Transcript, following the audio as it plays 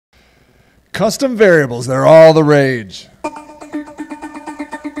Custom variables, they're all the rage. How do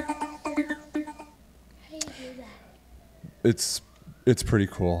you do that? It's pretty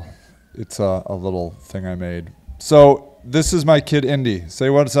cool. It's a little thing I made. So this is my kid Indy. Say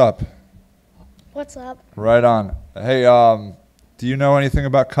what's up. What's up? Right on. Hey, do you know anything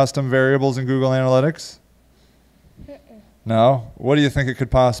about custom variables in Google Analytics? No? What do you think it could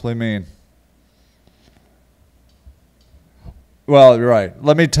possibly mean? Well, you're right.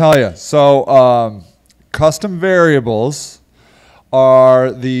 Let me tell you. So custom variables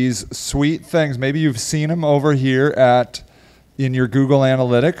are these sweet things. Maybe you've seen them over here in your Google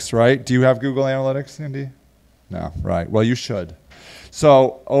Analytics, right? Do you have Google Analytics, Indy? No, right. Well, you should.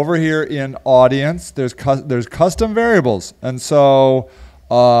 So over here in audience, there's custom variables. And so,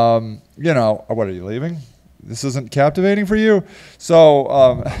 you know, what are you leaving? This isn't captivating for you?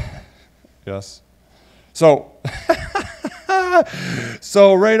 So, yes. So,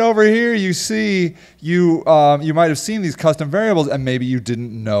 so right over here, you see, you might have seen these custom variables, and maybe you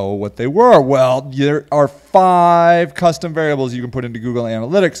didn't know what they were. Well, there are 5 custom variables you can put into Google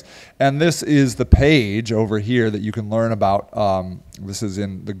Analytics, and this is the page over here that you can learn about. This is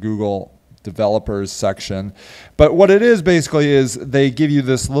in the Google Developers section. But what it is basically is they give you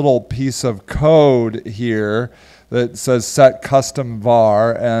this little piece of code here that says set custom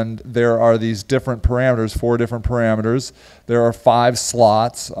var, and there are these different parameters, 4 different parameters. There are 5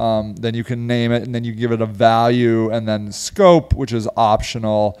 slots. Then you can name it, and then you give it a value, and then scope, which is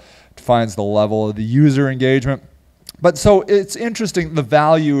optional, defines the level of the user engagement. But so it's interesting. The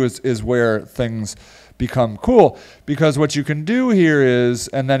value is where things become cool, because what you can do here is,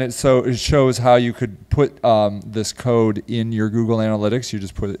 and then it shows how you could put this code in your Google Analytics. You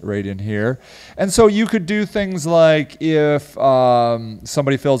just put it right in here. And so you could do things like if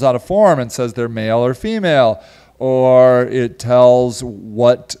somebody fills out a form and says they're male or female, or it tells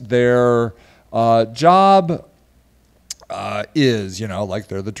what their job is, you know, like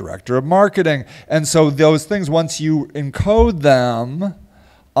they're the director of marketing. And so those things, once you encode them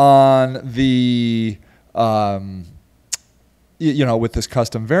on the you know, with this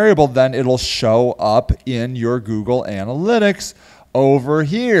custom variable, then it'll show up in your Google Analytics over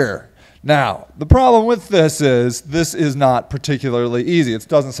here. Now, the problem with this is not particularly easy. It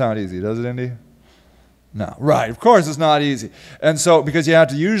doesn't sound easy, does it, Indy? No, right, of course it's not easy. And so, because you have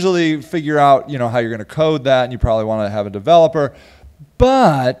to usually figure out, you know, how you're going to code that, and you probably want to have a developer.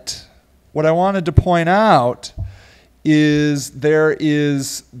 But what I wanted to point out is there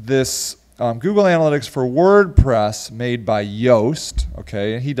is this Google Analytics for WordPress made by Yoast,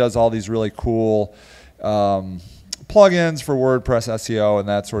 okay? And he does all these really cool plugins for WordPress SEO and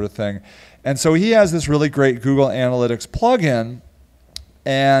that sort of thing. And so he has this really great Google Analytics plugin,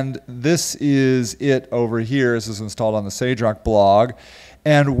 and this is it over here. This is installed on the SageRock blog.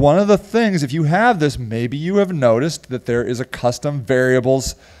 And one of the things, if you have this, maybe you have noticed that there is a custom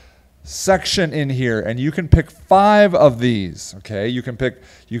variables section in here, and you can pick 5 of these. Okay, you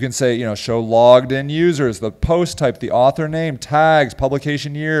can say, you know, show logged in users, the post type, the author name, tags,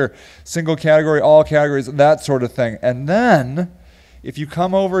 publication year, single category, all categories, that sort of thing. And then if you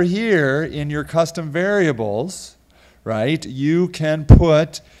come over here in your custom variables, right, you can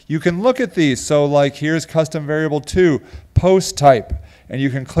look at these. So like here's custom variable 2, post type. And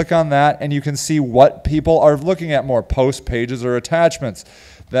you can click on that, and you can see what people are looking at more, post, pages, or attachments.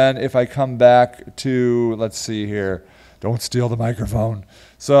 Then if I come back to, let's see here, don't steal the microphone.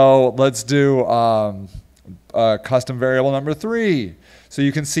 So let's do custom variable number 3. So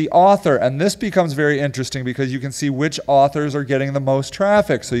you can see author, and this becomes very interesting because you can see which authors are getting the most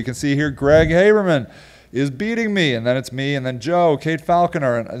traffic. So you can see here Greg Haberman is beating me, and then it's me, and then Joe, Kate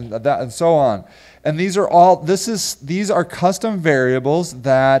Falconer, and so on. And these are custom variables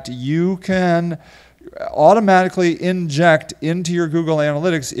that you can automatically inject into your Google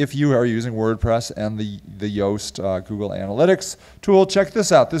Analytics if you are using WordPress and the Yoast Google Analytics tool. Check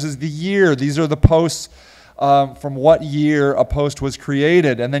this out. This is the year. These are the posts from what year a post was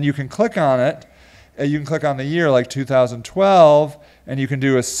created. And then you can click on it. You can click on the year like 2012, and you can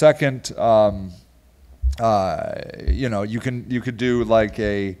do a second, you know, you could do like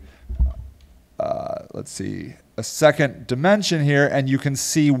a, let's see, a second dimension here, and you can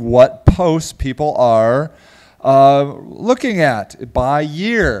see what posts people are looking at by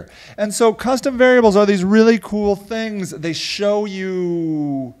year. And so custom variables are these really cool things. They show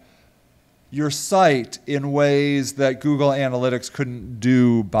you your site in ways that Google Analytics couldn't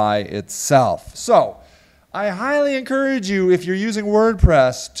do by itself. So I highly encourage you, if you're using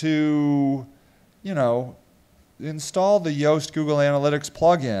WordPress, to, you know, install the Yoast Google Analytics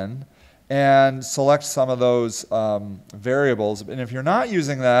plugin and select some of those variables. And if you're not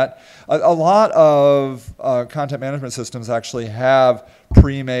using that, a lot of content management systems actually have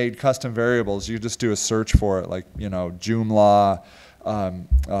pre-made custom variables. You just do a search for it, like Joomla,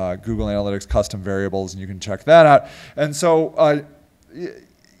 Google Analytics custom variables, and you can check that out. And so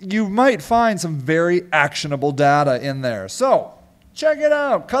you might find some very actionable data in there. So check it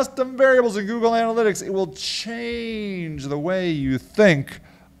out, custom variables in Google Analytics. It will change the way you think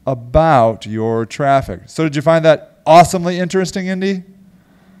about your traffic. So did you find that awesomely interesting, Indy?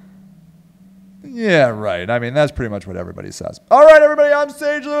 Yeah, right. I mean, that's pretty much what everybody says. All right, everybody, I'm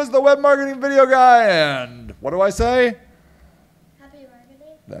Sage Lewis, the web marketing video guy, and what do I say? Happy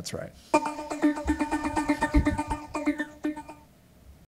marketing. That's right.